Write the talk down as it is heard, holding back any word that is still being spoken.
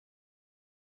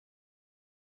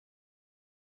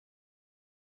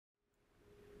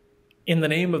In the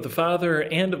name of the Father,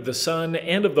 and of the Son,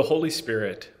 and of the Holy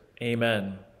Spirit.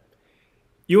 Amen.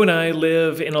 You and I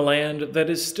live in a land that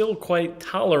is still quite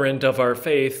tolerant of our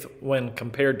faith when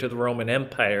compared to the Roman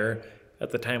Empire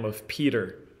at the time of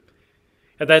Peter.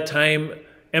 At that time,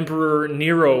 Emperor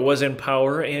Nero was in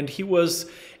power, and he was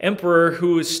emperor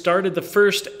who started the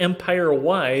first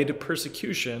empire-wide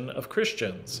persecution of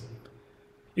Christians.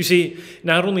 You see,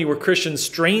 not only were Christians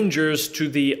strangers to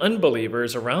the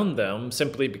unbelievers around them,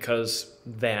 simply because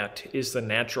that is the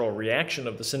natural reaction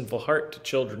of the sinful heart to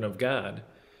children of God,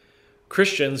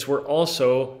 Christians were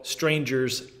also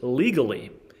strangers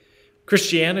legally.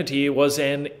 Christianity was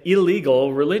an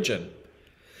illegal religion.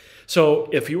 So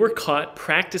if you were caught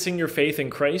practicing your faith in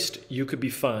Christ, you could be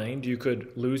fined, you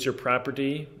could lose your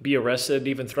property, be arrested,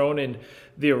 even thrown in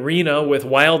the arena with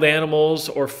wild animals,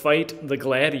 or fight the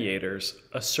gladiators,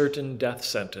 a certain death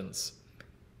sentence.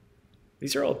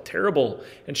 These are all terrible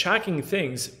and shocking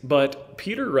things, but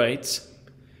Peter writes,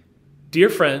 "Dear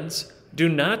friends, do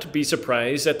not be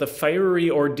surprised at the fiery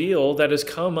ordeal that has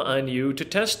come on you to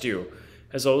test you,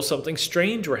 as though something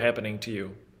strange were happening to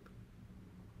you."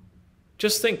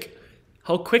 Just think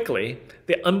how quickly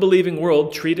the unbelieving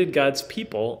world treated God's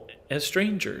people as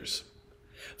strangers.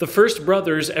 The first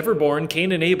brothers ever born,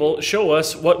 Cain and Abel, show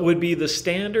us what would be the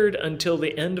standard until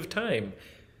the end of time.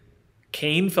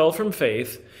 Cain fell from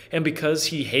faith, and because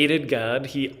he hated God,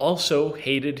 he also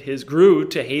grew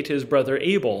to hate his brother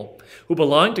Abel, who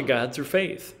belonged to God through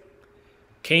faith.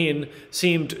 Cain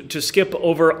seemed to skip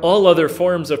over all other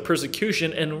forms of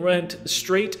persecution and went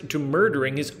straight to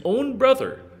murdering his own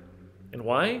brother. And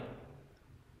why?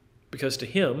 Because to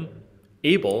him,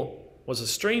 Abel was a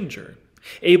stranger.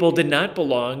 Abel did not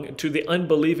belong to the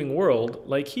unbelieving world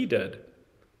like he did.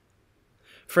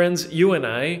 Friends, you and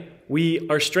I, we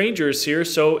are strangers here,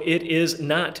 so it is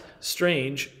not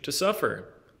strange to suffer.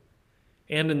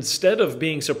 And instead of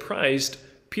being surprised,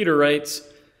 Peter writes,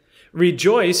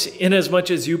 "Rejoice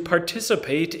inasmuch as you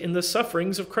participate in the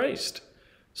sufferings of Christ,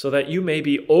 so that you may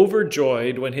be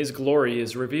overjoyed when his glory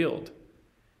is revealed.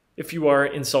 If you are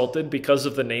insulted because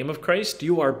of the name of Christ,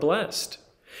 you are blessed,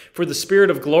 for the Spirit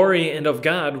of glory and of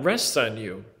God rests on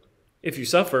you. If you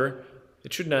suffer,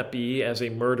 it should not be as a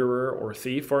murderer or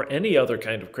thief or any other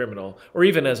kind of criminal, or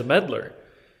even as a meddler.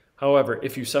 However,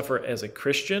 if you suffer as a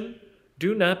Christian,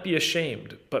 do not be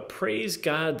ashamed, but praise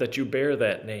God that you bear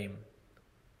that name."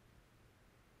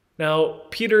 Now,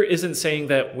 Peter isn't saying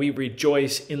that we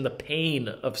rejoice in the pain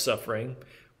of suffering.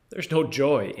 There's no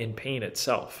joy in pain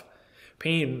itself.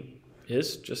 Pain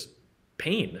is just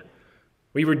pain.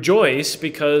 We rejoice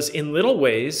because in little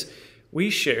ways we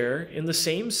share in the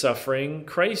same suffering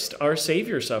Christ, our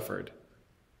Savior, suffered.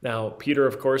 Now, Peter,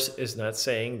 of course, is not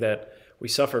saying that we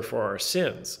suffer for our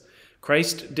sins.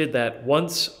 Christ did that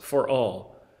once for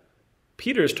all.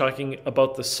 Peter is talking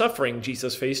about the suffering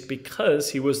Jesus faced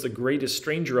because he was the greatest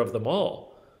stranger of them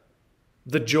all.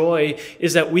 The joy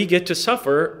is that we get to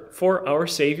suffer for our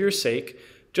Savior's sake,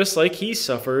 just like he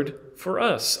suffered for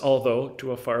us, although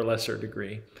to a far lesser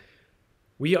degree.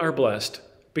 We are blessed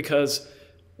because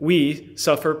we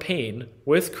suffer pain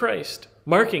with Christ,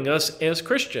 marking us as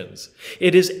Christians.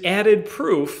 It is added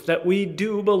proof that we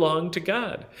do belong to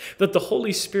God, that the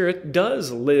Holy Spirit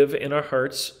does live in our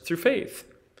hearts through faith.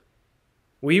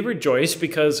 We rejoice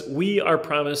because we are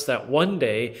promised that one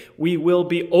day we will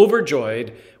be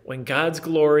overjoyed when God's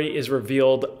glory is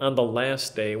revealed on the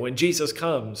last day, when Jesus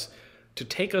comes to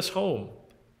take us home.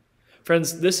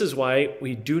 Friends, this is why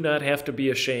we do not have to be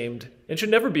ashamed and should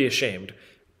never be ashamed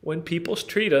when people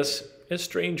treat us as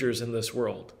strangers in this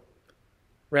world.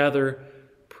 Rather,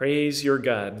 praise your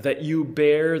God that you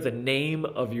bear the name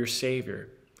of your Savior.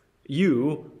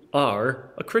 You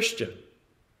are a Christian.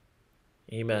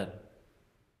 Amen.